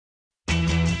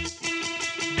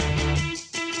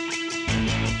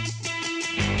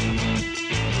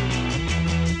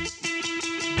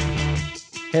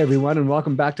Hey everyone, and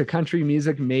welcome back to Country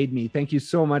Music Made Me. Thank you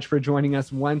so much for joining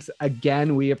us once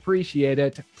again. We appreciate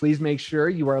it. Please make sure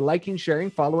you are liking, sharing,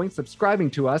 following,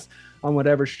 subscribing to us on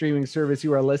whatever streaming service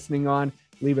you are listening on.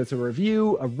 Leave us a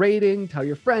review, a rating, tell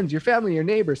your friends, your family, your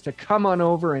neighbors to come on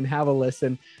over and have a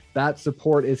listen. That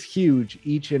support is huge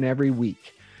each and every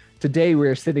week. Today,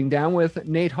 we're sitting down with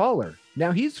Nate Haller.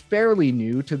 Now, he's fairly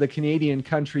new to the Canadian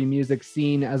country music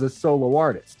scene as a solo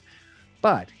artist,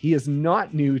 but he is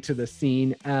not new to the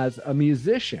scene as a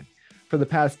musician. For the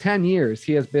past 10 years,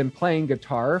 he has been playing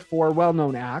guitar for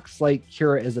well-known acts like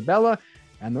Kira Isabella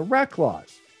and the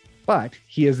Reclaws. But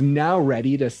he is now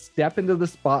ready to step into the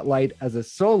spotlight as a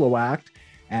solo act,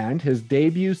 and his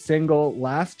debut single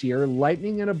last year,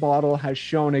 Lightning in a Bottle, has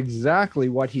shown exactly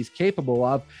what he's capable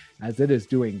of, as it is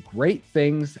doing great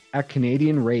things at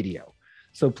Canadian radio.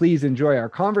 So please enjoy our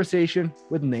conversation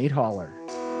with Nate Haller.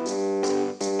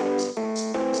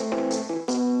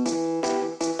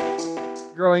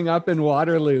 Growing up in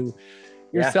Waterloo,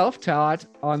 you're self-taught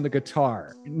on the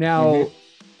guitar. Now,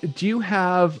 do you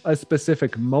have a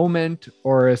specific moment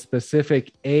or a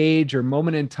specific age or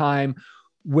moment in time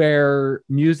where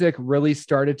music really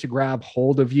started to grab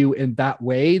hold of you in that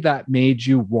way that made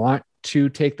you want to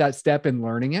take that step in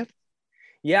learning it?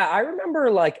 Yeah, I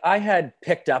remember I had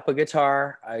picked up a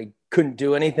guitar. I couldn't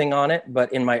do anything on it,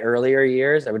 but in my earlier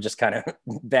years, I would just kind of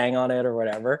bang on it or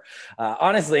whatever.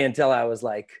 Honestly, until I was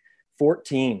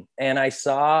 14, and I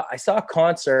saw a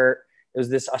concert. It was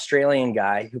this Australian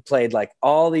guy who played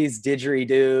all these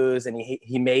didgeridoos, and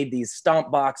he made these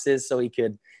stomp boxes so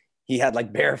he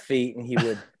had bare feet, and he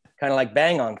would kind of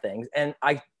bang on things. And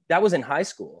that was in high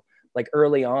school,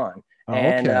 early on. Oh,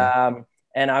 and okay.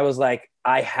 And I was like,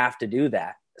 I have to do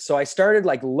that. So I started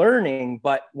learning,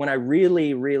 but when I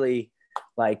really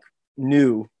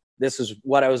knew this is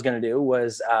what I was going to do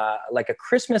was a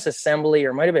Christmas assembly,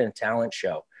 or it might've been a talent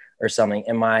show or something.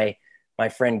 And my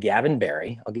friend Gavin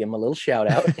Barry, I'll give him a little shout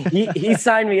out. He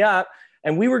signed me up,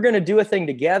 and we were going to do a thing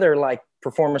together,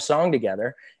 perform a song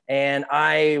together. And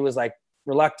I was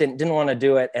reluctant, didn't want to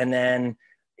do it. And then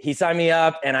he signed me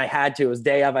up, and I had to. It was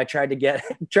day of. I tried to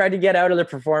get out of the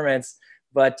performance,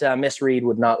 but Miss Reed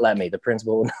would not let me. The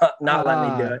principal would not let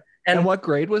me do it. And what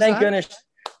grade was thank that? Goodness,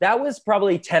 that was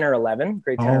probably 10 or 11,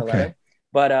 grade 10 or 11.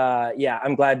 But yeah,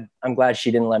 I'm glad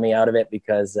she didn't let me out of it,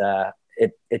 because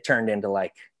it turned into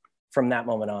from that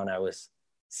moment on, I was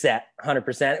set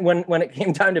 100%. When it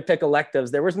came time to pick electives,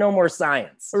 there was no more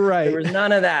science. Right. There was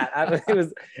none of that. It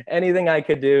was anything I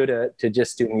could do to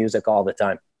just do music all the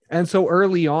time. And so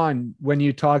early on, when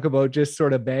you talk about just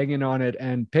sort of banging on it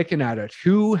and picking at it,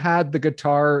 who had the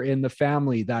guitar in the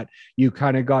family that you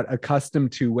kind of got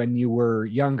accustomed to when you were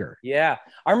younger? Yeah,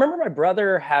 I remember my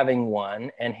brother having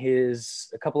one, and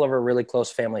a couple of our really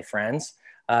close family friends,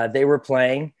 they were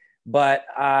playing, but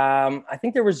I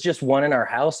think there was just one in our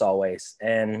house always.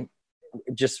 And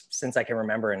just since I can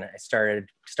remember, and I started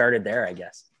there, I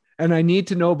guess. And I need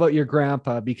to know about your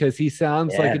grandpa, because he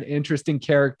sounds like an interesting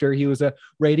character. He was a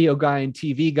radio guy and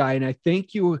TV guy. And I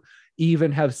think you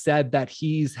even have said that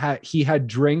he had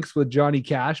drinks with Johnny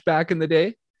Cash back in the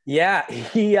day. Yeah,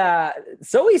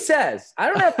 so he says. I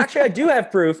don't have, actually, I do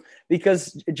have proof,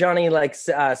 because Johnny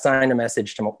signed a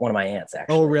message to one of my aunts,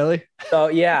 actually. Oh, really? So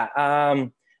yeah.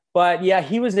 But yeah,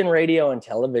 he was in radio and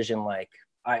television.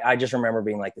 I just remember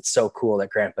being it's so cool that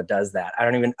grandpa does that.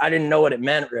 I didn't know what it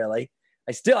meant, really.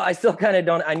 I still kind of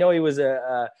don't. I know he was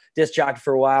a disc jockey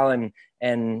for a while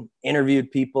and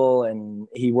interviewed people, and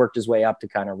he worked his way up to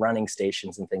kind of running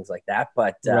stations and things like that.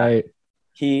 But right.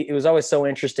 It was always so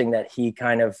interesting that he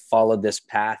kind of followed this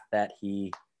path that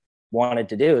he wanted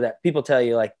to do, that people tell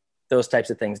you those types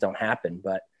of things don't happen,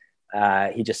 but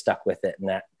he just stuck with it.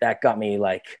 And that got me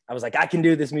I was I can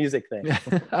do this music thing.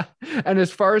 And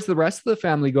as far as the rest of the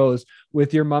family goes,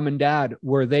 with your mom and dad,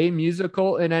 were they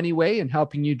musical in any way and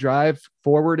helping you drive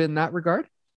forward in that regard?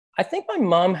 I think my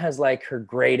mom has her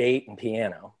grade 8 in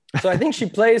piano. So I think she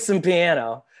plays some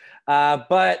piano,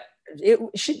 but they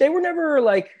were never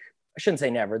I shouldn't say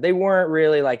never. They weren't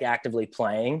really actively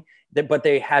playing, but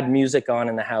they had music on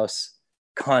in the house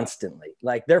constantly.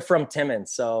 They're from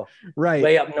Timmins, so right,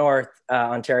 way up north,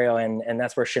 Ontario, and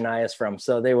that's where Shania's from.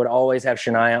 So they would always have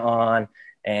Shania on,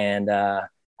 and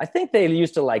I think they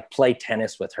used to play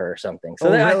tennis with her or something. So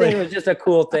really? I think it was just a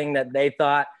cool thing that they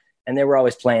thought, and they were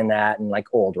always playing that and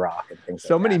old rock and things.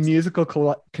 So many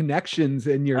musical connections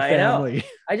in your family. Know.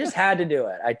 I just had to do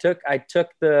it. I took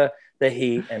the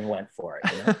heat and went for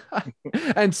it. You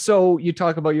know? And so you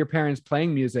talk about your parents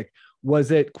playing music.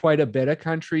 Was it quite a bit of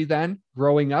country then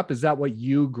growing up? Is that what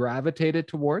you gravitated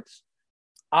towards?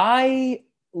 I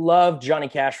loved Johnny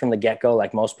Cash from the get-go,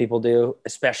 like most people do,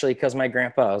 especially because my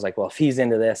grandpa, I was like, well, if he's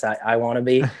into this, I want to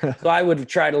be. So I would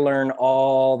try to learn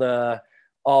all the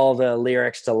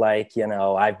lyrics to, like, you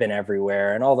know, I've Been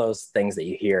Everywhere and all those things that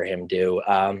you hear him do.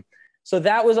 So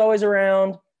that was always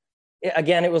around.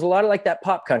 Again, it was a lot of like that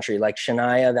pop country, like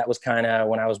Shania. That was kind of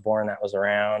when I was born, that was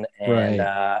around. And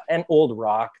and old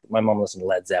rock. My mom listened to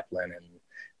Led Zeppelin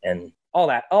and all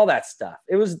that stuff.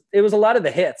 It was a lot of the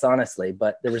hits, honestly,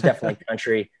 but there was definitely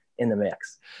country in the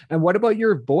mix. And what about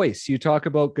your voice? You talk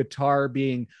about guitar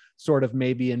being sort of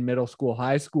maybe in middle school,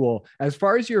 high school. As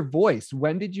far as your voice,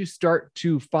 when did you start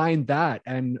to find that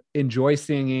and enjoy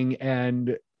singing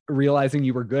and realizing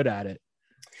you were good at it?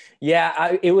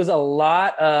 Yeah, it was a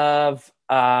lot of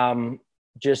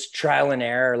just trial and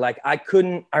error. Like I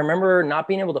remember not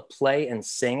being able to play and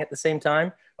sing at the same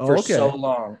time for so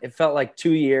long. It felt like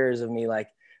 2 years of me, like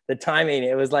the timing,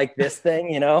 it was like this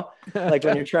thing, you know, like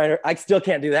when you're trying to, I still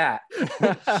can't do that.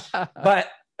 but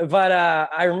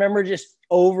I remember just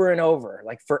over and over,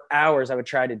 like for hours, I would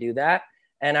try to do that.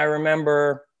 And I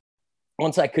remember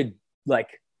once I could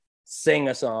like sing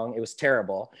a song, it was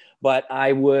terrible, but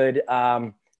I would,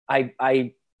 I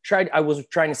was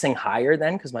trying to sing higher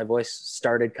then because my voice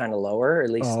started kind of lower, or at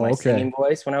least my singing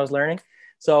voice when I was learning.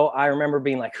 So I remember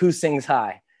being like, who sings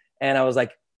high? And I was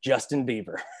like, Justin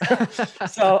Bieber.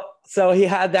 so he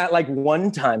had that like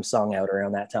one-time song out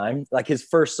around that time, like his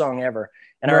first song ever.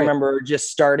 And I remember just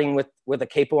starting with a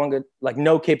capo on, like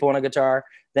no capo on a guitar,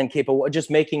 then capo, just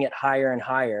making it higher and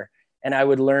higher. And I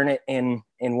would learn it in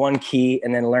one key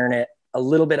and then learn it a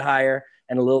little bit higher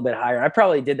and a little bit higher. I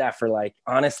probably did that for like,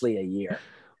 honestly, a year.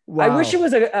 Wow. I wish it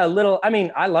was a little, I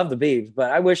mean, I love the Biebs, but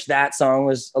I wish that song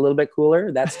was a little bit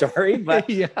cooler, that story, but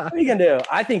yeah. What are you gonna do?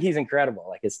 I think he's incredible,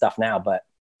 like his stuff now, but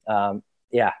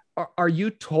yeah. Are you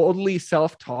totally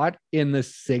self-taught in the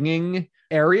singing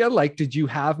area? Like, did you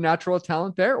have natural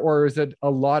talent there, or is it a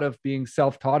lot of being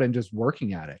self-taught and just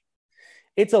working at it?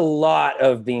 It's a lot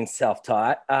of being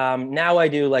self-taught. Now I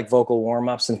do like vocal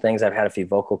warm-ups and things. I've had a few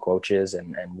vocal coaches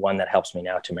and one that helps me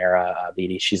now, Tamara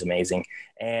Beatty. She's amazing.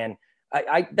 And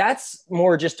I that's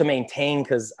more just to maintain,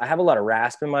 because I have a lot of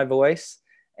rasp in my voice,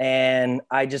 and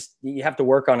you have to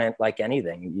work on it like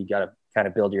anything. You got to kind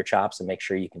of build your chops and make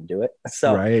sure you can do it.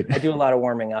 So I do a lot of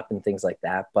warming up and things like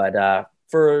that. But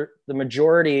for the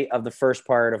majority of the first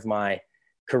part of my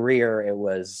career, it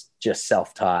was just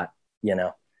self-taught, you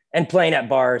know, and playing at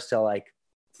bars till like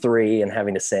 3 and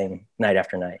having to sing night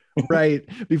after night. Right.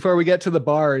 Before we get to the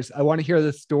bars, I want to hear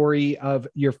the story of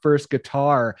your first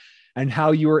guitar and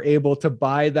how you were able to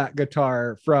buy that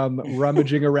guitar from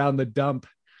rummaging around the dump.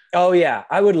 Oh yeah.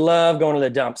 I would love going to the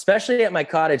dump, especially at my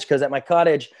cottage. Cause at my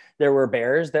cottage, there were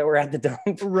bears that were at the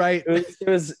dump. Right. It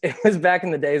was back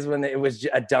in the days when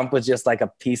a dump was just like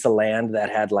a piece of land that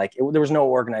had like, there was no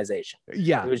organization.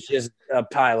 Yeah. It was just a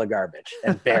pile of garbage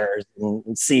and bears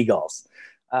and seagulls.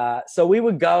 So we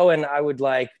would go, and I would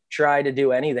like try to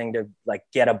do anything to like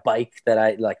get a bike that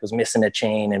I like was missing a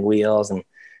chain and wheels, and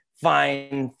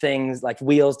find things like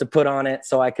wheels to put on it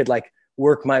so I could like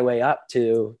work my way up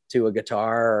to a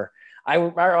guitar. Or I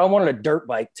wanted a dirt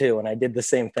bike too, and I did the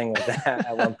same thing with that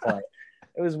at one point.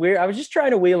 It was weird. I was just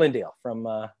trying to wheel and deal from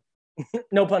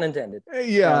no pun intended.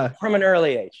 Yeah, from an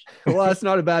early age. Well, that's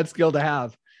not a bad skill to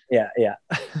have. Yeah,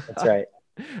 that's right.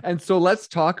 And so let's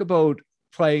talk about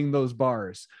playing those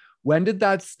bars. When did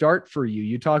that start for you?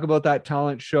 You talk about that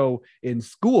talent show in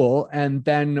school, and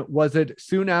then was it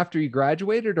soon after you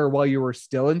graduated or while you were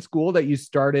still in school that you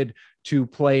started to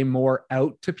play more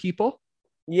out to people?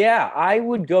 Yeah, I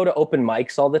would go to open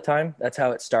mics all the time. That's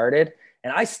how it started.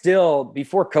 And I still,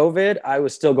 before COVID, I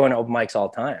was still going to open mics all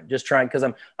the time, just trying, because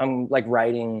I'm like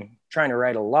trying to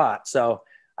write a lot. So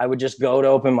I would just go to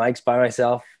open mics by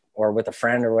myself or with a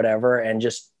friend or whatever, and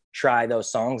just try those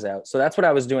songs out. So that's what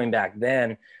I was doing back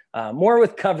then. More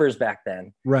with covers back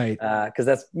then. Right.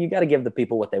 Because you got to give the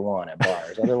people what they want at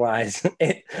bars. Otherwise,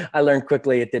 I learned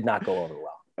quickly it did not go over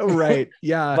well. Right.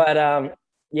 Yeah. But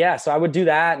yeah, so I would do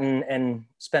that and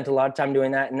spent a lot of time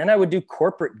doing that. And then I would do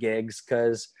corporate gigs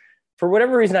because for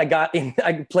whatever reason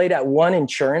I played at one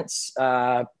insurance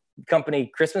company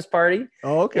Christmas party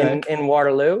in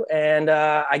Waterloo. And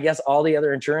I guess all the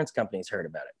other insurance companies heard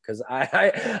about it because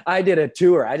I did a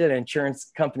tour. I did an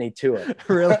insurance company tour.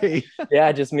 Really?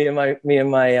 Yeah, just me and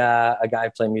my a guy I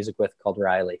play music with called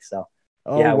Riley. So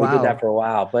we did that for a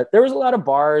while. But there was a lot of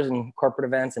bars and corporate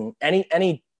events, and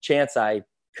any chance I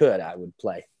could, I would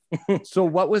play. So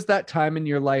what was that time in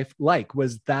your life like?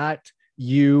 Was that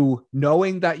you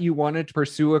knowing that you wanted to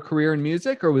pursue a career in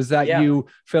music, or was that you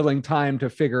filling time to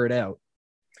figure it out?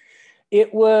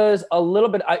 It was a little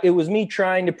bit, it was me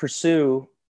trying to pursue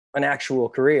an actual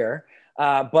career.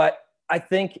 But I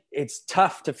think it's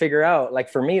tough to figure out. Like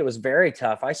for me, it was very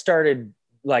tough. I started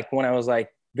like when I was like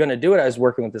going to do it, I was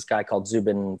working with this guy called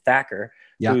Zubin Thacker,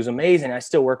 Yeah. who's amazing. I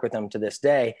still work with him to this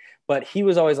day, but he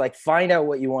was always like, find out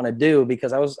what you want to do,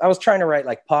 because I was trying to write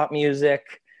like pop music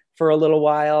for a little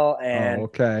while, and Oh,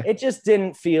 okay. it just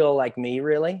didn't feel like me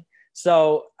really.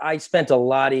 So I spent a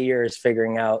lot of years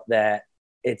figuring out that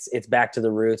it's back to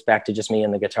the roots, back to just me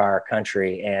and the guitar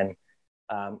country. And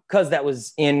because that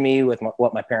was in me with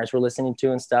what my parents were listening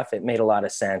to and stuff, it made a lot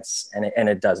of sense. And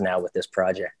it does now with this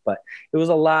project. But it was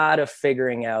a lot of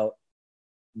figuring out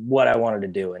what I wanted to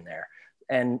do in there,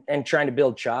 and trying to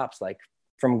build chops, like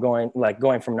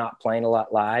going from not playing a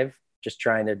lot live, just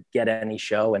trying to get any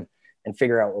show and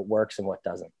figure out what works and what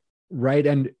doesn't. Right.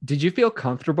 And did you feel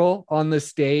comfortable on the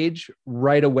stage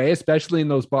right away, especially in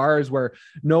those bars where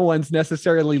no one's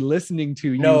necessarily listening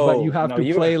to you, but you have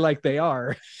to play like they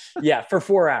are? Yeah, for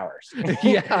 4 hours.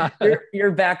 Yeah.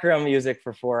 your background music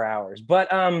for 4 hours.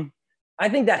 But I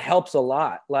think that helps a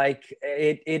lot. Like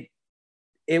it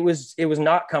was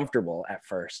not comfortable at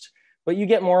first, but you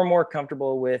get more and more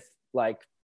comfortable with, like,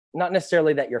 not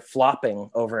necessarily that you're flopping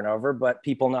over and over, but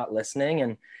people not listening.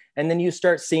 And then you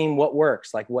start seeing what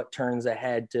works, like what turns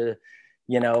ahead to,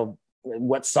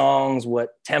 what songs, what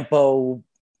tempo,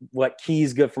 what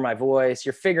keys good for my voice.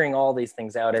 You're figuring all these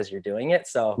things out as you're doing it.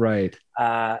 So right.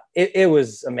 It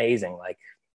was amazing. Like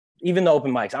even the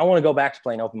open mics, I want to go back to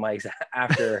playing open mics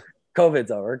after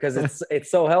COVID's over, because it's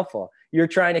so helpful. You're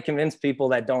trying to convince people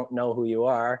that don't know who you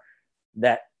are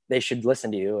that they should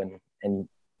listen to you and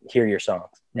hear your songs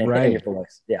and your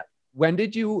voice. Yeah. When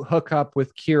did you hook up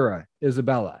with Kira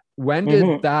Isabella? When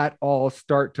did that all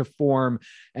start to form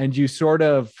and you sort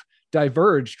of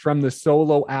diverged from the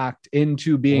solo act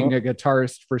into being a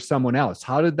guitarist for someone else?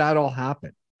 How did that all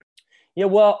happen? Yeah,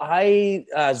 well,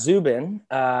 Zubin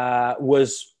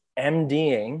was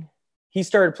MDing. He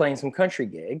started playing some country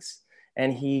gigs,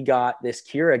 and he got this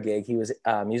Kira gig. He was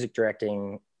music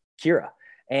directing Kira.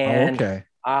 And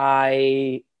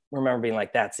I remember being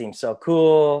like, that seems so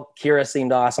cool. Kira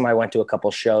seemed awesome. I went to a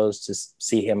couple shows to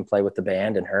see him play with the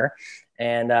band and her.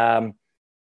 And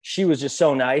she was just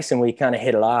so nice, and we kind of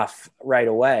hit it off right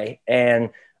away. And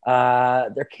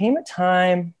there came a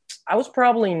time, I was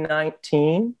probably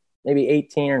 19, maybe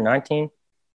 18 or 19.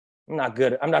 I'm not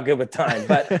good with time,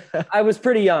 but I was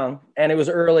pretty young, and it was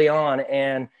early on.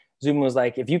 And Zubin was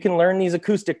like, if you can learn these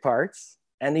acoustic parts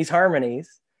and these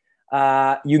harmonies,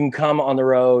 you can come on the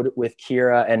road with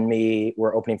Kira and me.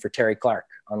 We're opening for Terry Clark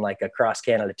on like a cross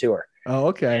Canada tour. Oh,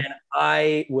 okay. And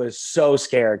I was so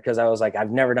scared, because I was like,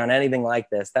 I've never done anything like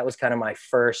this. That was kind of my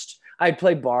first. I'd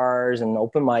play bars and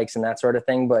open mics and that sort of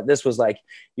thing, but this was like,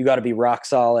 you got to be rock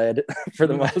solid for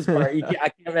the most part. I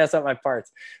can't mess up my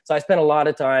parts. So I spent a lot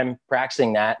of time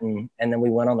practicing that, and then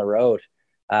we went on the road.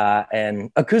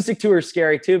 And acoustic tour is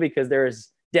scary too, because there's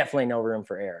definitely no room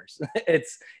for errors.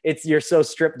 It's you're so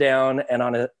stripped down, and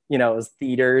on it was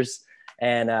theaters,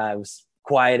 and it was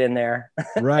quiet in there.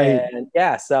 Right. And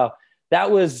yeah, so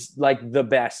that was like the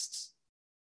best.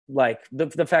 Like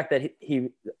the fact that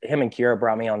him and Kira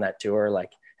brought me on that tour,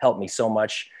 like, helped me so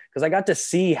much, because I got to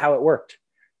see how it worked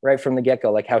right from the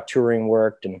get-go, like how touring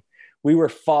worked. And we were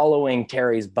following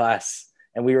Terry's bus,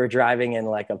 and we were driving in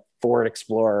like a Ford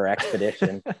Explorer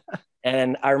Expedition.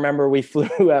 And I remember we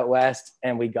flew out west,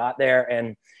 and we got there,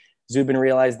 and Zubin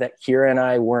realized that Kira and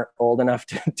I weren't old enough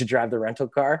to drive the rental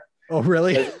car. Oh,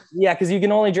 really? Yeah, because you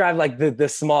can only drive like the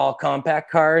small compact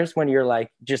cars when you're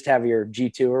like just have your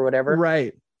G2 or whatever.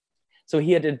 Right. So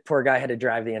poor guy had to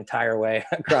drive the entire way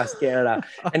across Canada.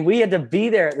 And we had to be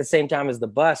there at the same time as the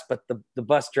bus, but the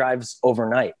bus drives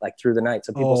overnight, like through the night.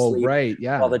 So people sleep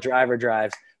while the driver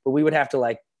drives. But we would have to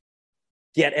like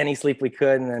get any sleep we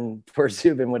could, and then poor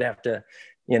Zubin would have to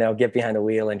get behind the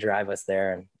wheel and drive us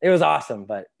there. And it was awesome,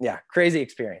 but yeah, crazy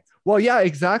experience. Well, yeah,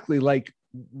 exactly. Like,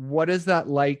 what is that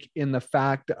like in the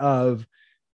fact of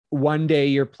one day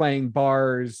you're playing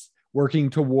bars, working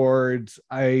towards,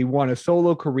 I want a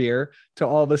solo career, to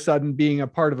all of a sudden being a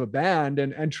part of a band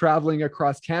and traveling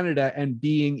across Canada and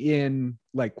being in,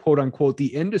 like, quote unquote, the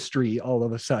industry all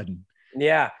of a sudden?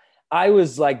 Yeah. I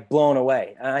was like blown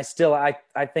away. And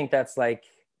I think that's like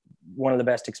one of the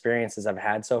best experiences I've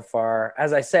had so far.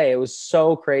 As I say, it was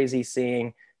so crazy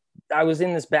seeing, I was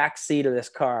in this back seat of this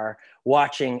car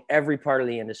watching every part of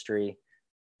the industry.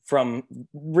 From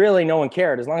really, no one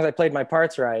cared. As long as I played my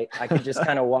parts right, I could just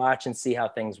kind of watch and see how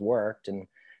things worked. And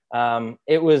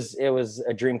it was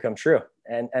a dream come true.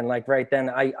 And like right then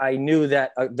I knew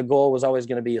that the goal was always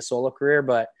going to be a solo career,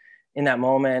 but in that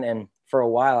moment and for a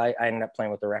while, I ended up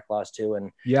playing with the Rec Laws too.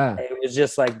 And yeah, it was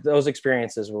just like those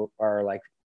experiences are like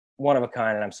one of a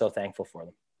kind, and I'm so thankful for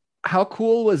them. How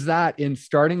cool was that in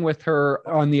starting with her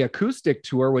on the acoustic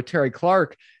tour with Terry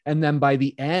Clark, and then by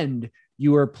the end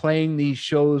you were playing these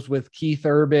shows with Keith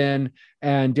Urban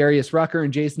and Darius Rucker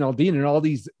and Jason Aldean and all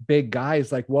these big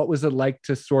guys? Like, what was it like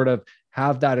to sort of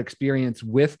have that experience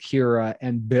with Kira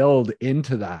and build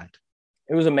into that?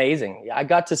 It was amazing. I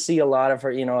got to see a lot of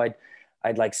her.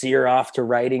 I'd like see her off to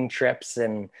writing trips,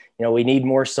 and we need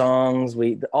more songs.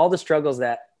 All the struggles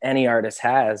that any artist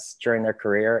has during their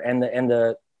career, and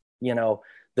the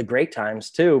the great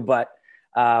times too. But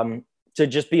to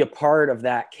just be a part of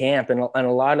that camp, and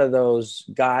a lot of those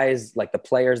guys, like the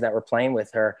players that were playing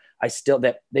with her,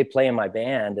 they play in my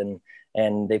band,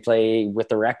 and they play with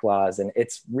the Rec Laws, and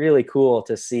it's really cool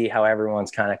to see how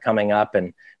everyone's kind of coming up.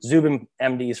 And Zubin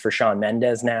MDs for Shawn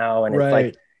Mendes now, and it's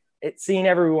like it's seeing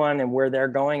everyone and where they're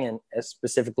going, and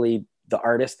specifically the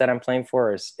artist that I'm playing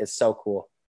for is so cool.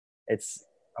 It's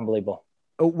unbelievable.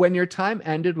 When your time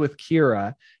ended with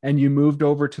Kira and you moved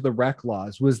over to the Rec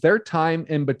Laws, was there time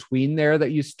in between there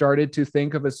that you started to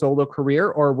think of a solo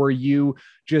career, or were you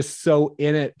just so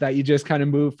in it that you just kind of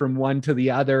moved from one to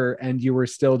the other and you were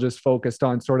still just focused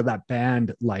on sort of that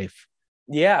band life?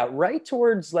 Yeah, right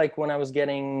towards like when I was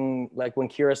getting, like when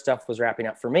Kira stuff was wrapping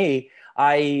up for me,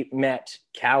 I met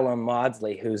Callum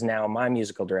Maudsley, who's now my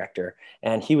musical director,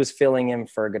 and he was filling in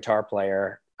for a guitar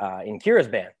player in Kira's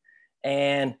band.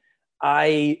 And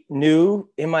I knew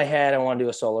in my head I wanted to do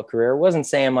a solo career. Wasn't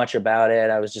saying much about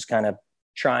it. I was just kind of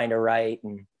trying to write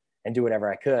and do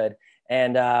whatever I could.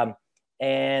 And I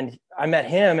met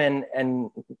him, and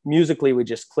musically we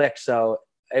just clicked. So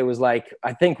it was like,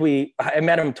 I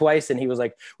met him twice, and he was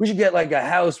like, we should get like a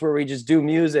house where we just do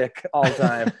music all the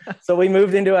time. So we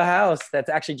moved into a house that's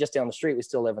actually just down the street. We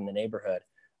still live in the neighborhood.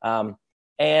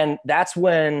 And that's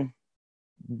when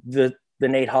the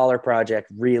Nate Holler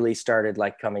project really started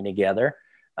like coming together.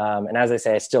 And as I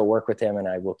say, I still work with him, and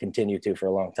I will continue to for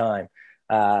a long time.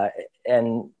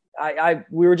 And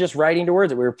we were just writing to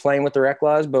words. We were playing with the Rec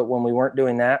Laws, but when we weren't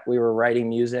doing that, we were writing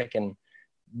music and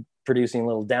producing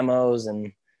little demos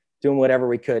and doing whatever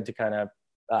we could to kind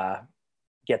of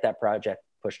get that project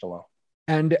pushed along.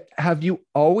 And have you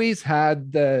always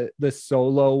had the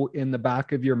solo in the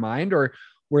back of your mind, or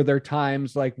were there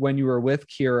times like when you were with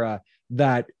Kira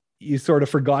that you sort of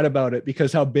forgot about it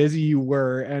because how busy you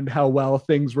were and how well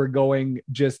things were going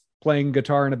just playing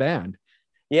guitar in a band?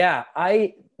 Yeah,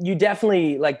 you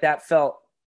definitely, like, that felt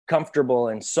comfortable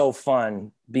and so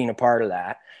fun being a part of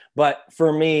that. But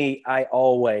for me,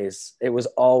 it was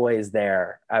always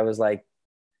there. I was like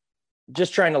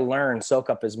just trying to learn,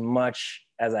 soak up as much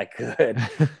as I could.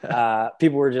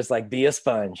 People were just like, be a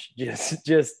sponge,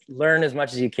 just learn as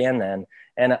much as you can then.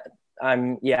 And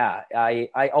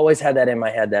I always had that in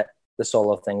my head that the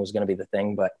solo thing was going to be the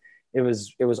thing, but it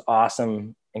was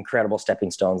awesome, incredible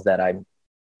stepping stones that I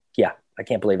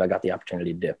can't believe I got the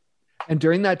opportunity to do. And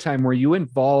during that time, were you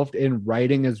involved in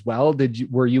writing as well?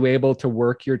 Were you able to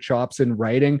work your chops in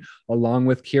writing along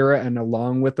with Kira and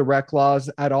along with the Rec Laws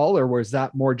at all? Or was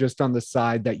that more just on the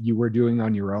side that you were doing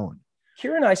on your own?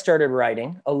 Kira and I started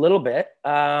writing a little bit.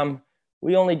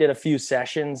 We only did a few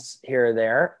sessions here or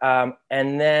there.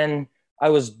 And then I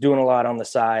was doing a lot on the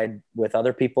side with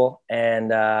other people, and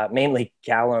mainly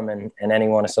Callum and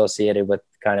anyone associated with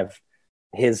kind of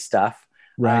his stuff.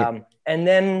 Right. And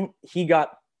then he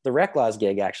got the Rec Laws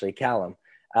gig, actually, Callum.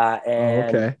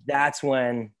 And that's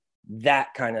when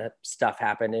that kind of stuff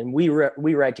happened. And we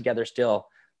write together still,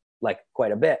 like,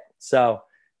 quite a bit. So,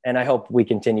 and I hope we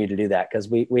continue to do that, because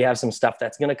we have some stuff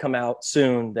that's going to come out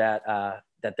soon that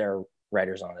they're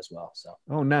writers on as well. So.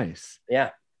 Oh, nice. Yeah.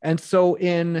 And so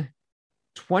in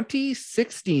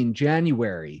 2016,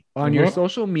 January, on your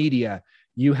social media,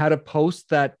 you had a post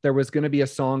that there was going to be a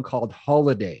song called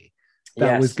Holiday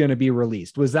that was going to be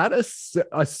released. Was that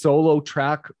a solo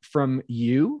track from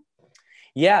you?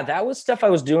 Yeah, that was stuff I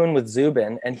was doing with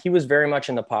Zubin, and he was very much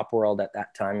in the pop world at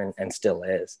that time, and still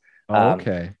is.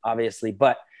 Obviously,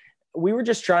 but we were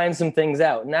just trying some things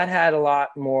out, and that had a lot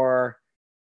more.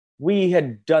 We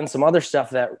had done some other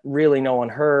stuff that really no one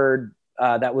heard,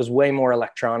 that was way more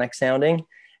electronic sounding.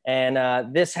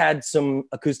 And this had some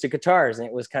acoustic guitars, and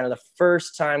it was kind of the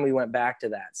first time we went back to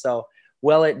that. So,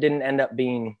 well, it didn't end up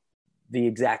being the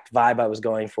exact vibe I was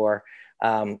going for.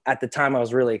 At the time, I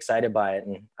was really excited by it,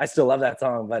 and I still love that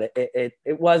song, but it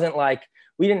wasn't like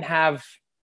I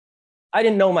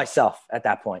didn't know myself at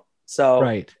that point. So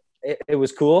right. It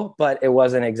was cool, but it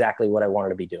wasn't exactly what I wanted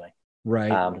to be doing.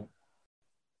 Right.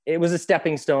 It was a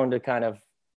stepping stone to kind of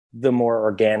the more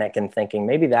organic, and thinking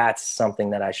maybe that's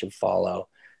something that I should follow,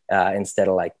 instead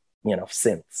of like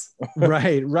synths.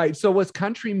 Right, right. So was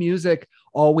country music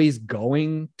always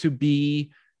going to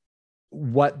be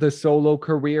what the solo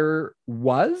career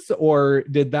was, or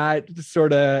did that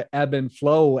sort of ebb and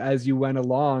flow as you went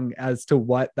along as to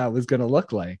what that was going to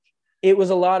look like? It was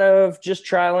a lot of just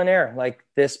trial and error. Like,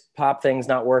 this pop thing's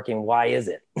not working. Why is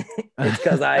it? It's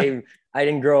because I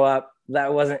didn't grow up.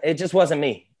 It just wasn't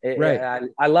me. Right.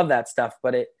 I love that stuff,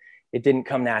 but it didn't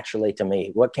come naturally to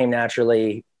me. What came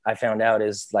naturally, I found out,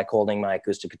 is like holding my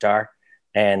acoustic guitar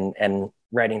and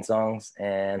writing songs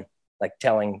and like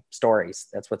telling stories.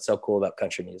 That's what's so cool about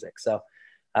country music. So,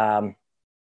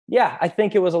 yeah, I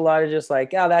think it was a lot of just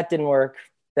like, oh, that didn't work.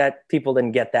 That people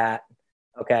didn't get that.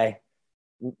 Okay,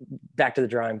 back to the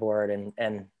drawing board,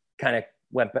 and kind of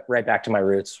went right back to my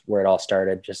roots where it all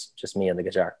started. Just me and the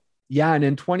guitar. Yeah. And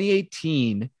in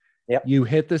 2018, Yep. you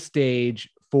hit the stage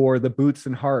for the Boots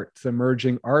and Hearts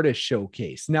Emerging Artist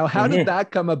Showcase. Now, how did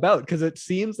that come about? Because it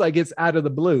seems like it's out of the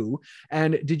blue.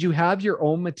 And did you have your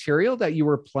own material that you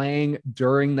were playing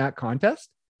during that contest?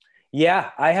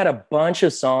 Yeah, I had a bunch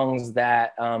of songs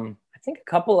that I think a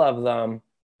couple of them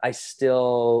I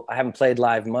haven't played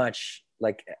live much,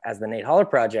 like as the Nate Holler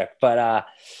Project, but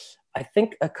I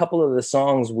think a couple of the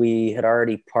songs we had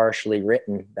already partially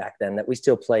written back then that we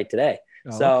still play today.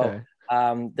 Oh, So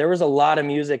okay. there was a lot of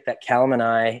music that Callum and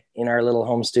I in our little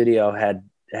home studio had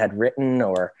written,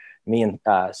 or me and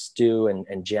Stu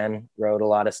and Jen wrote a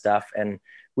lot of stuff, and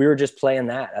we were just playing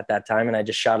that at that time. And I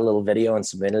just shot a little video and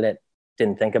submitted it.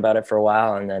 Didn't think about it for a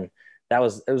while, and then it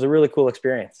was a really cool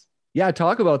experience. Yeah,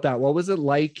 talk about that. What was it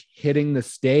like hitting the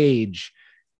stage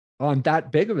on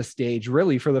that big of a stage,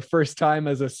 really, for the first time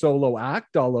as a solo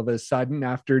act all of a sudden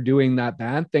after doing that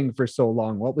band thing for so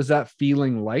long? What was that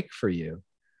feeling like for you?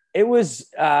 It was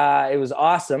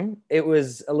awesome. It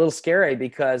was a little scary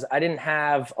because I didn't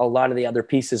have a lot of the other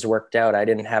pieces worked out. I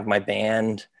didn't have my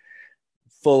band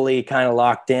fully kind of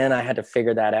locked in. I had to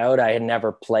figure that out. I had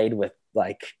never played with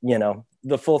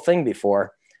the full thing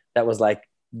before. That was like,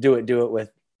 do it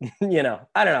with, I don't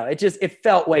know. It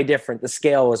felt way different. The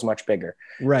scale was much bigger.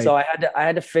 Right. So I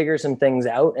had to figure some things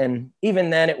out. And even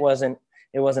then it wasn't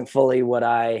fully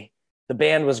the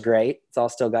band was great. It's all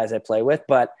still guys I play with,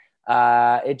 but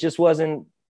it just wasn't,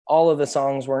 all of the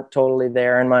songs weren't totally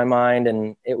there in my mind.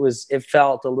 And it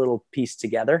felt a little pieced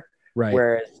together. Right.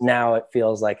 Whereas now it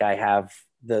feels like I'm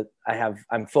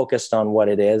focused on what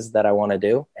it is that I want to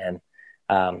do. And,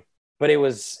 but it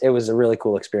was a really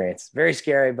cool experience. Very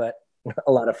scary, but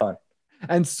a lot of fun.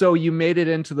 And so you made it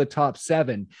into the top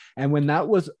 7. And when that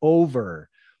was over,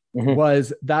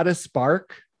 was that a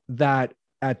spark that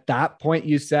at that point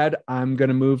you said, I'm going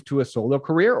to move to a solo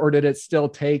career? Or did it still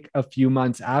take a few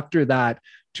months after that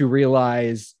to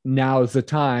realize now's the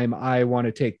time I want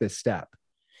to take this step?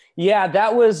 Yeah,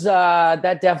 that was,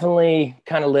 that definitely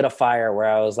kind of lit a fire where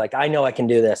I was like, I know I can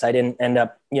do this. I didn't end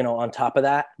up, on top of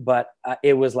that, but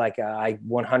it was like, I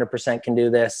 100% can do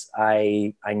this.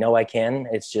 I know I can.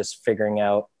 It's just figuring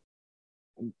out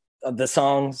the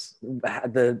songs,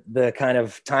 the kind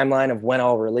of timeline of when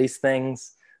I'll release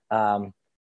things.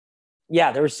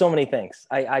 Yeah, there were so many things.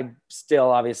 I still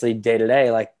obviously day to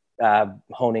day, like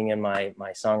honing in my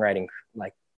songwriting,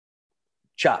 like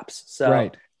chops. So,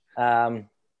 right.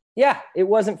 Yeah, it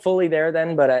wasn't fully there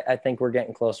then, but I think we're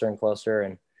getting closer and closer.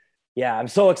 And yeah, I'm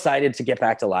so excited to get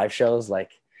back to live shows.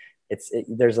 Like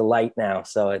there's a light now.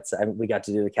 So we got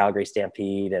to do the Calgary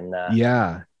Stampede and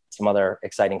some other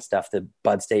exciting stuff. The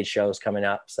Bud Stage shows coming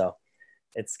up. So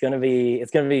it's going to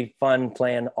be fun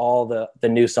playing all the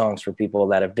new songs for people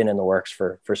that have been in the works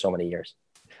for so many years.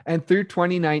 And through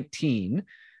 2019,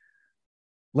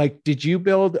 like, did you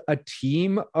build a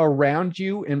team around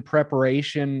you in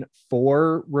preparation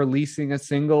for releasing a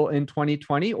single in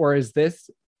 2020? Or has this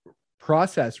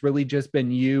process really just been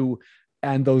you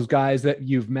and those guys that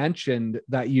you've mentioned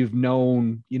that you've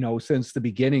known, since the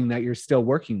beginning that you're still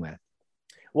working with?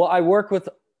 Well, I work with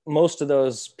most of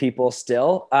those people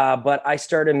still, but I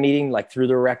started meeting, like, through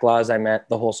the Rec Laws. I met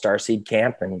the whole Starseed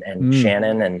camp and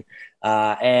Shannon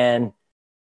and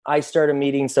I started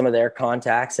meeting some of their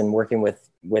contacts and working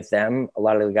with them. A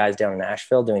lot of the guys down in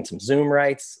Nashville doing some Zoom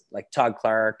rights, like Todd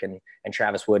Clark and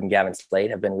Travis Wood and Gavin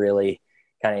Slade have been really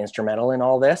kind of instrumental in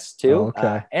all this too. Oh,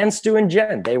 okay. And Stu and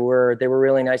Jen, they were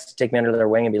really nice to take me under their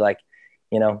wing and be like,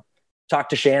 talk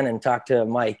to Shannon, talk to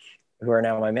Mike, who are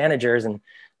now my managers,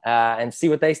 and see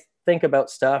what they think about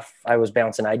stuff. I was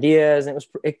bouncing ideas, and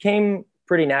it came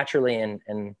pretty naturally and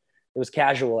it was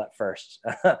casual at first,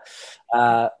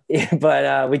 but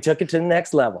we took it to the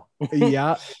next level.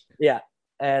 Yeah. Yeah.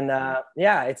 And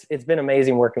it's been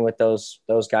amazing working with those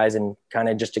guys and kind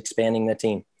of just expanding the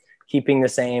team, keeping the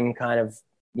same kind of,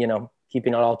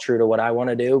 keeping it all true to what I want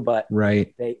to do, but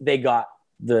Right. they got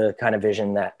the kind of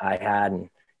vision that I had and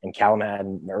Callum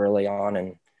had early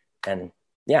on. And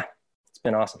yeah, it's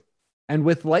been awesome. And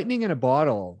with Lightning in a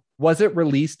Bottle, was it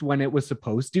released when it was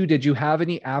supposed to? Did you have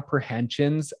any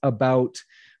apprehensions about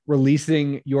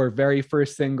releasing your very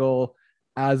first single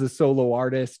as a solo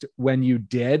artist when you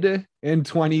did in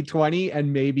 2020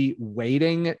 and maybe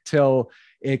waiting till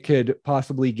it could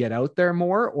possibly get out there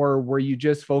more? Or were you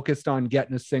just focused on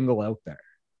getting a single out there?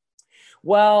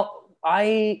 Well,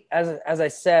 as I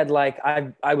said, like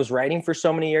I was writing for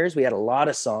so many years. We had a lot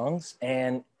of songs,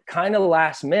 and kind of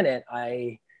last minute,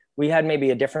 we had maybe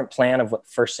a different plan of what the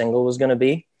first single was going to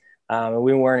be.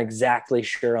 We weren't exactly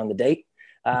sure on the date.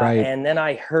 Right. And then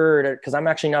I heard, because I'm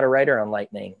actually not a writer on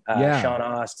Lightning, Yeah. Sean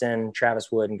Austin,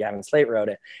 Travis Wood, and Gavin Slate wrote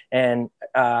it. And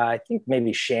I think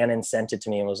maybe Shannon sent it to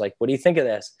me and was like, what do you think of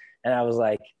this? And I was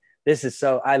like,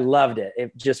 I loved it.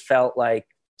 It just felt like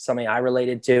something I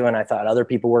related to, and I thought other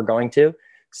people were going to.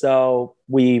 So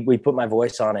we put my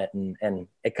voice on it, and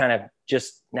it kind of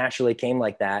just naturally came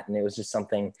like that. And it was just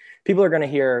something people are going to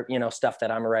hear, stuff that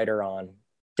I'm a writer on,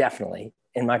 definitely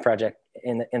in my project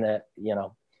in the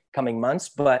coming months.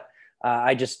 But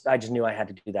I just knew I had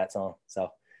to do that song.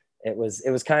 So it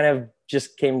was kind of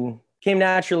just came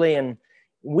naturally, and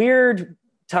weird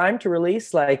time to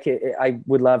release. Like I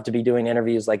would love to be doing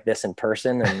interviews like this in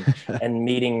person and and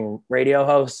meeting radio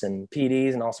hosts and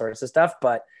PDs and all sorts of stuff.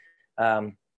 But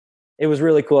it was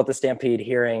really cool at the Stampede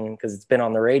hearing, because it's been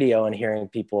on the radio, and hearing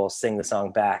people sing the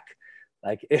song back.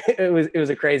 Like it was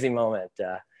a crazy moment.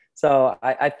 So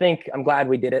I think I'm glad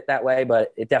we did it that way,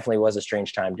 but it definitely was a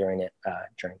strange time during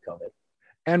COVID.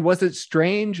 And was it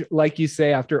strange, like you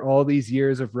say, after all these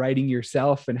years of writing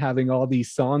yourself and having all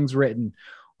these songs written,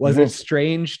 was it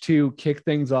strange to kick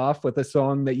things off with a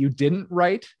song that you didn't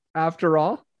write after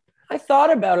all? I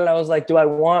thought about it. I was like, do I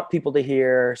want people to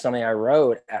hear something I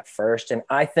wrote at first? And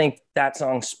I think that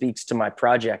song speaks to my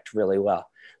project really well.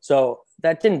 So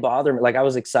that didn't bother me. Like, I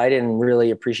was excited and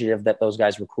really appreciative that those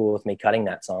guys were cool with me cutting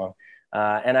that song.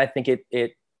 And I think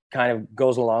it kind of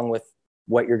goes along with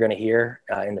what you're going to hear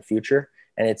in the future.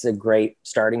 And it's a great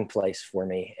starting place for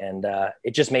me. And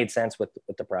it just made sense with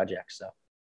the project. So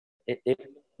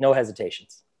no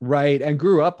hesitations. Right. And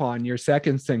Grew Up On, your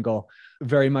second single,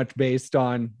 very much based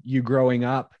on you growing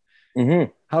up.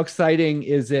 Mm-hmm. How exciting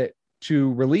is it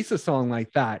to release a song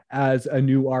like that as a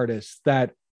new artist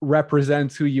that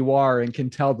represents who you are and can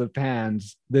tell the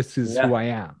fans, this is who I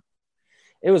am?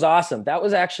 It was awesome. That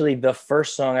was actually the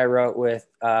first song I wrote with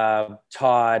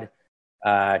Todd,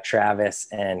 Travis,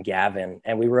 and Gavin,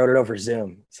 and we wrote it over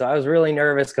Zoom. So I was really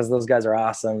nervous because those guys are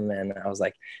awesome, and I was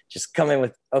like, just come in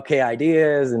with okay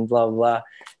ideas and blah blah blah.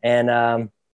 And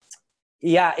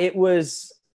it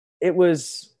was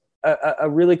a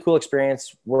really cool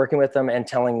experience working with them and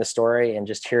telling the story and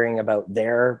just hearing about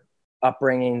their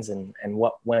upbringings and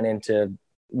what went into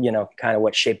kind of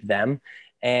what shaped them.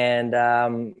 And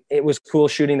it was cool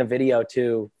shooting the video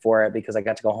too for it, because I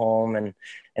got to go home and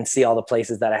see all the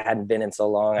places that I hadn't been in so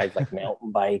long. I'd like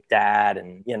mountain bike dad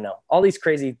and, all these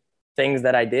crazy things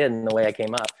that I did and the way I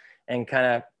came up, and kind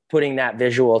of putting that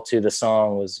visual to the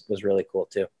song was really cool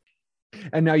too.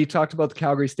 And now you talked about the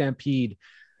Calgary Stampede.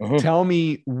 Mm-hmm. Tell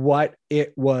me what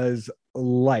it was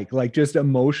like just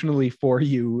emotionally for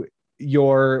you.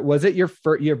 Was it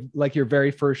your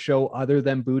very first show other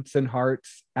than Boots and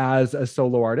Hearts as a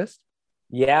solo artist?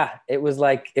 Yeah, it was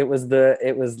like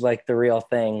the real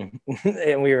thing.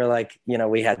 And we were like,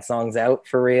 we had songs out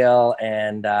for real.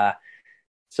 And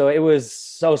so it was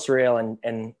so surreal,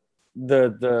 and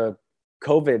the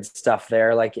COVID stuff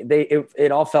there, like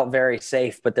it all felt very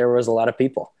safe, but there was a lot of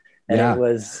people, and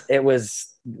it was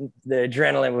the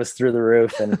adrenaline was through the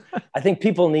roof. And I think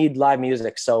people need live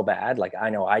music so bad. Like, I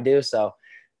know I do. So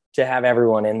to have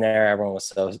everyone in there, everyone was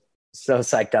so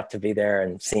psyched up to be there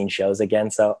and seeing shows again.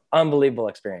 So unbelievable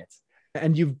experience.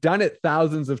 And you've done it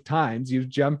thousands of times. You've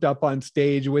jumped up on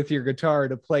stage with your guitar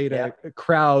to play to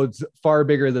crowds far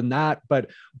bigger than that.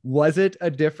 But was it a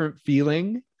different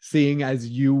feeling seeing as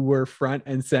you were front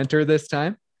and center this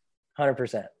time?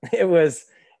 100%.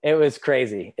 It was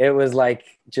crazy. It was like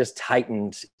just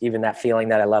heightened, even that feeling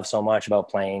that I love so much about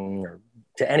playing or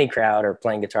to any crowd or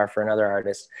playing guitar for another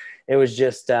artist. It was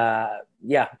just,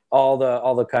 all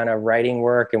the kind of writing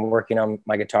work and working on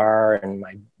my guitar and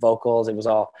my vocals.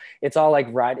 It's all like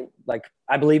riding, like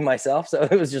I believe myself. So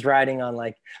it was just riding on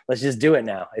like, let's just do it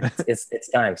now. It's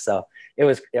time. So it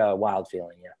was a wild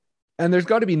feeling. Yeah. And there's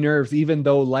got to be nerves, even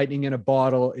though Lightning in a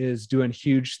Bottle is doing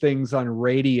huge things on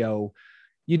radio.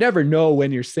 You never know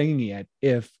when you're singing it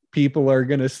if people are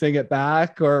going to sing it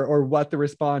back, or what the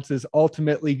response is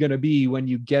ultimately going to be when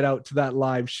you get out to that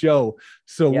live show.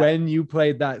 So when you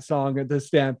played that song at the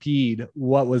Stampede,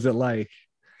 what was it like?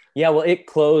 Yeah, well, it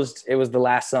closed. It was the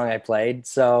last song I played.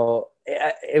 So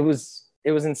it was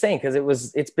insane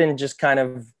because it's been just kind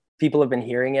of, people have been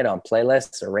hearing it on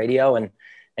playlists or radio, and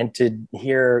to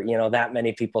hear, that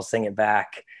many people sing it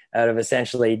back out of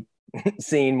essentially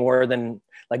seeing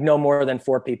no more than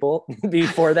 4 people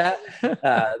before that,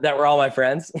 that were all my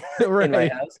friends Right. in my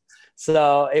house.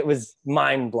 So it was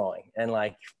mind blowing. And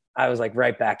like, I was like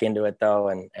right back into it though.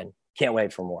 And can't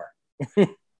wait for more.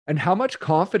 And how much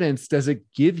confidence does it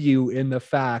give you in the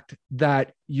fact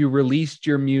that you released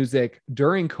your music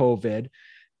during COVID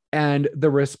and the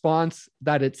response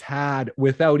that it's had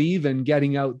without even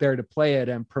getting out there to play it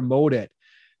and promote it?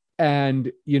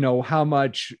 And, how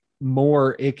much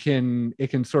more it can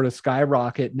sort of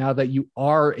skyrocket now that you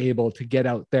are able to get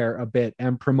out there a bit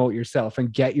and promote yourself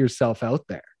and get yourself out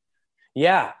there.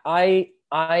 Yeah,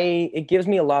 it gives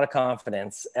me a lot of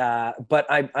confidence, but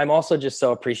I'm also just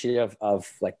so appreciative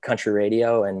of like country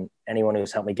radio and anyone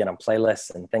who's helped me get on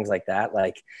playlists and things like that.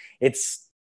 Like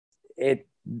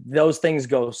those things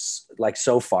go like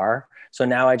so far. So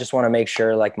now I just want to make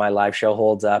sure like my live show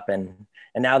holds up, and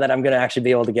now that I'm going to actually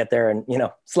be able to get there and,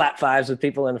 slap fives with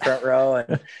people in the front row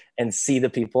and see the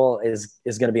people is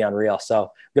going to be unreal. So I'm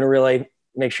going to really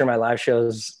make sure my live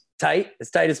show's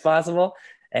as tight as possible.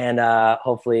 And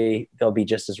hopefully they'll be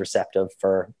just as receptive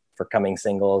for coming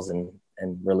singles and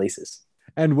releases.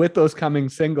 And with those coming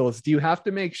singles, do you have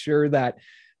to make sure that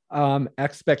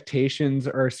expectations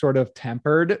are sort of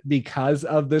tempered because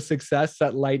of the success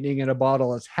that Lightning in a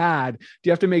Bottle has had? Do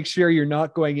you have to make sure you're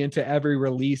not going into every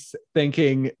release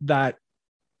thinking that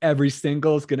every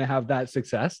single is going to have that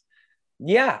success?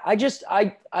 Yeah,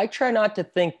 I try not to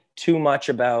think too much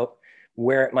about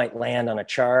where it might land on a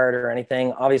chart or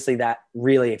anything. Obviously that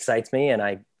really excites me and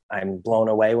I'm blown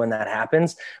away when that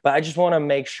happens, but I just want to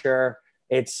make sure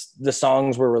it's the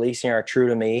songs we're releasing are true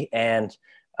to me, and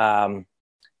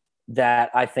that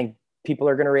I think people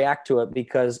are going to react to it,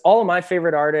 because all of my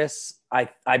favorite artists, I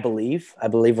believe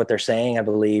what they're saying. I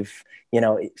believe,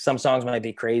 some songs might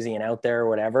be crazy and out there or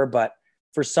whatever, but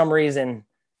for some reason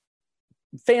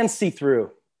fans see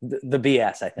through the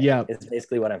BS, I think. Yeah, is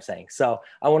basically what I'm saying. So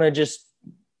I want to just,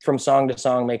 from song to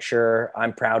song, make sure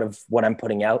I'm proud of what I'm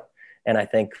putting out. And I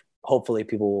think hopefully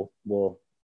people will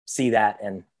see that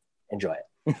and enjoy it.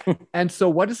 And so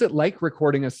what is it like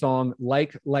recording a song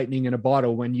like Lightning in a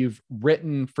Bottle when you've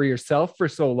written for yourself for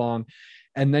so long,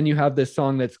 and then you have this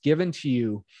song that's given to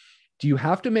you? Do you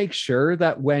have to make sure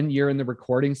that when you're in the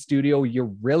recording studio,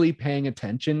 you're really paying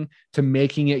attention to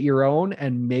making it your own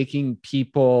and making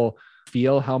people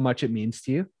feel how much it means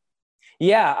to you?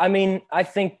 Yeah. I mean, I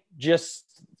think just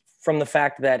from the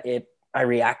fact that I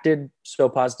reacted so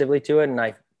positively to it and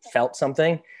I felt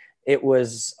something, it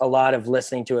was a lot of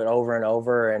listening to it over and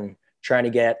over and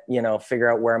trying to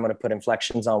figure out where I'm going to put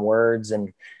inflections on words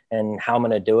and how I'm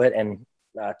going to do it. And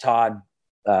Todd,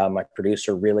 my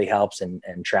producer, really helps, and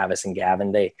Travis and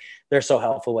Gavin, they're so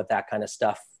helpful with that kind of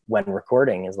stuff when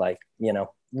recording, is like,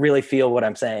 really feel what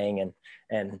I'm saying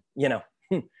and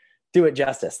do it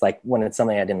justice, like when it's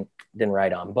something I didn't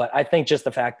write on. But I think just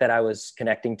the fact that I was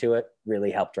connecting to it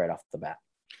really helped right off the bat.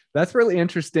 That's really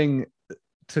interesting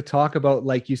to talk about,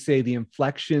 like you say, the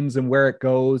inflections and where it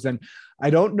goes. And I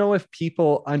don't know if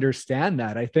people understand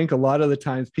that. I think a lot of the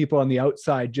times people on the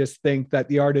outside just think that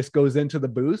the artist goes into the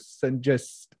booths and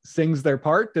just sings their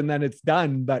part and then it's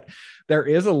done. But there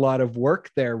is a lot of work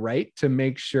there, right? To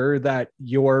make sure that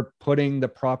you're putting the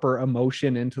proper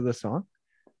emotion into the song.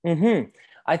 Mm-hmm.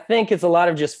 I think it's a lot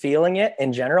of just feeling it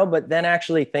in general, but then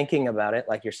actually thinking about it,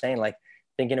 like you're saying, like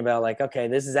thinking about like, okay,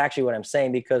 this is actually what I'm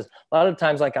saying, because a lot of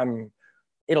times, like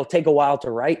it'll take a while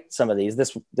to write some of these.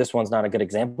 This one's not a good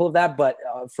example of that, but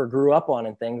for Grew Up On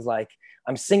and things, like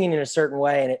I'm singing in a certain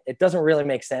way and it doesn't really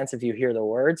make sense if you hear the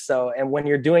words. So, and when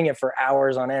you're doing it for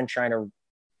hours on end, trying to,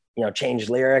 change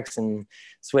lyrics and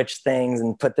switch things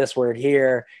and put this word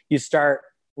here, you start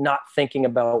not thinking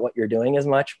about what you're doing as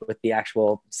much with the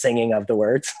actual singing of the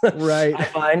words. Right. I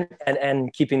find,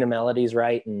 and keeping the melodies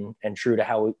right and true to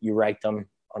how you write them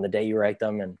on the day you write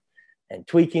them, and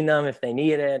tweaking them if they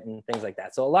need it and things like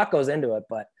that. So a lot goes into it,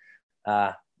 but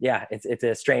yeah, it's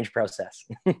a strange process.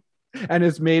 And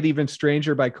it's made even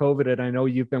stranger by COVID. And I know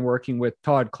you've been working with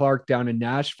Todd Clark down in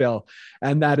Nashville,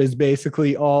 and that is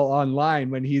basically all online.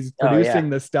 When he's producing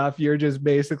the stuff, you're just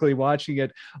basically watching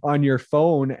it on your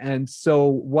phone. And so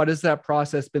what has that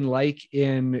process been like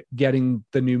in getting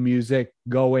the new music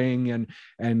going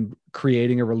and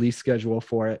creating a release schedule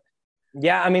for it?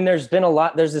 Yeah, I mean, there's been a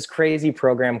lot. There's this crazy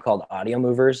program called Audio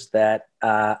Movers that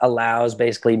allows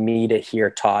basically me to hear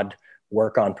Todd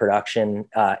work on production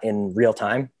in real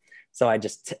time. So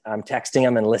I'm texting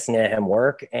him and listening to him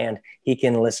work, and he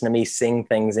can listen to me sing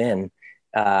things in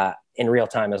real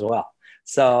time as well.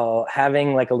 So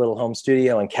having like a little home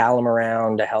studio and Callum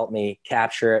around to help me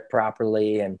capture it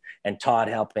properly, and Todd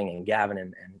helping, and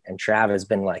Gavin and Trav has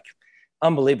been like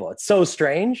unbelievable. It's so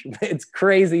strange. It's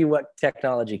crazy what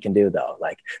technology can do, though.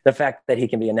 Like the fact that he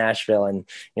can be in Nashville and,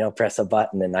 you know, press a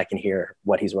button and I can hear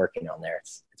what he's working on there.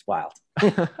 It's wild.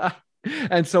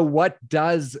 And so what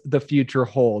does the future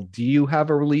hold? Do you have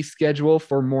a release schedule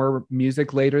for more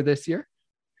music later this year?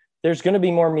 There's going to be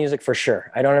more music for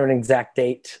sure. I don't have an exact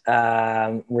date.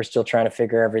 We're still trying to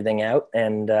figure everything out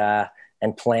and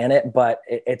plan it, but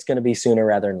it's going to be sooner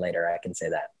rather than later. I can say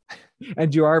that.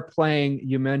 And you are playing,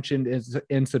 you mentioned, is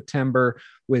in September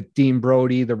with Dean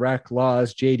Brody, the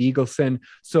Reclaws, Jade Eagleson.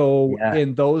 So Yeah.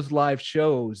 in those live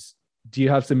shows, do you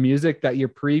have some music that you're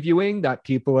previewing that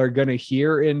people are going to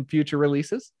hear in future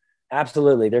releases?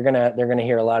 Absolutely. They're gonna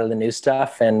hear a lot of the new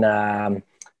stuff, and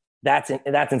that's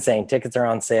insane. Tickets are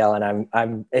on sale,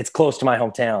 and it's close to my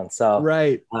hometown, so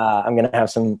Right. I'm gonna have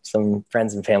some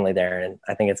friends and family there, and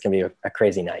I think it's gonna be a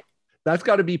crazy night. That's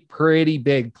got to be pretty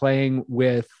big playing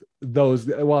with those,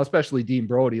 well, especially Dean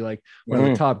Brody, like one of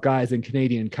the top guys in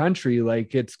Canadian country.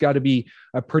 Like it's got to be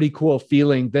a pretty cool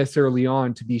feeling this early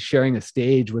on to be sharing a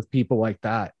stage with people like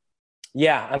that.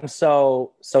 Yeah, I'm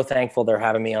so thankful they're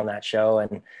having me on that show,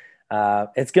 and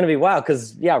it's going to be wild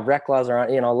because Rec Laws are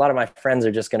on. You know, a lot of my friends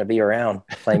are just going to be around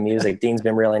playing music. Dean's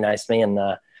been really nice to me, and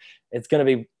it's going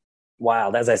to be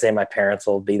wild. As I say, my parents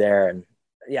will be there, and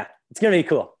yeah, it's going to be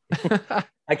cool.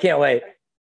 I can't wait.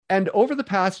 And over the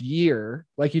past year,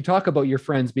 like you talk about your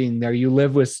friends being there, you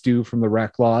live with Stu from the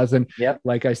Rec Laws. And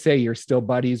like I say, you're still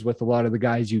buddies with a lot of the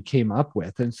guys you came up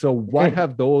with. And so what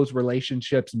have those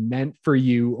relationships meant for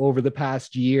you over the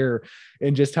past year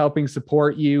in just helping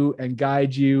support you and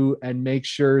guide you and make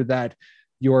sure that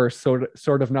you're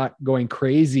sort of not going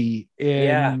crazy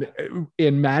in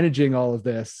managing all of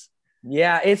this?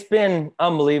 Yeah, it's been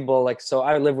unbelievable. Like, so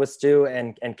I live with Stu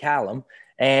and Callum,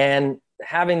 and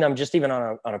having them just even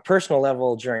on a personal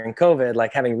level during COVID,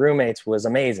 like having roommates was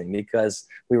amazing because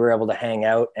we were able to hang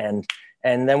out, and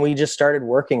then we just started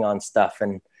working on stuff.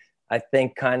 And I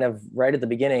think kind of right at the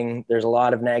beginning, there's a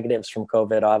lot of negatives from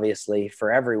COVID, obviously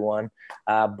for everyone.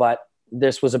 But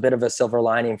this was a bit of a silver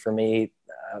lining for me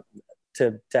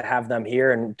to have them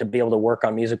here and to be able to work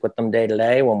on music with them day to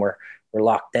day when we're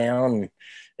locked down.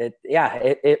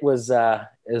 It was a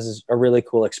really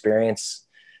cool experience.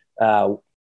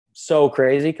 So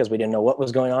crazy because we didn't know what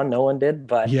was going on. No one did,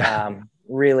 but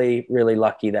really, really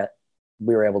lucky that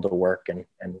we were able to work and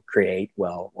create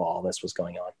while all this was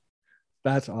going on.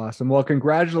 That's awesome. Well,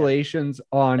 congratulations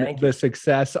on the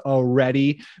success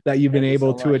already that you've been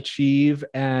able to achieve,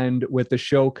 and with the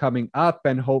show coming up,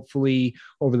 and hopefully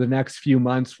over the next few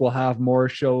months, we'll have more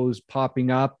shows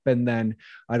popping up. And then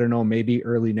I don't know, maybe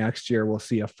early next year, we'll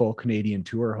see a full Canadian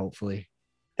tour, hopefully.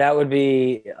 That would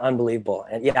be unbelievable.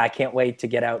 And I can't wait to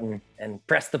get out and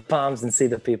press the palms and see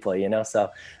the people, you know? So,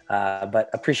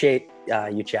 but appreciate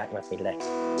you chatting with me today.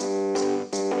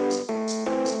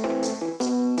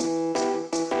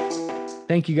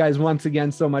 Thank you guys once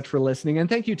again so much for listening. And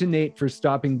thank you to Nate for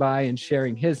stopping by and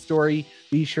sharing his story.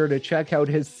 Be sure to check out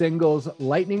his singles,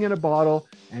 Lightning in a Bottle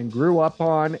and Grew Up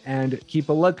On, and keep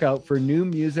a lookout for new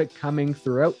music coming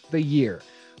throughout the year.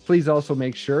 Please also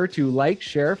make sure to like,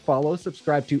 share, follow,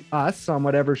 subscribe to us on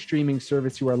whatever streaming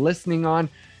service you are listening on.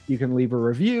 You can leave a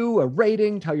review, a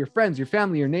rating, tell your friends, your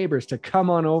family, your neighbors to come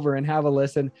on over and have a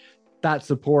listen. That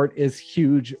support is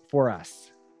huge for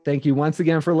us. Thank you once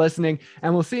again for listening,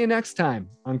 and we'll see you next time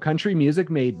on Country Music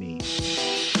Made Me.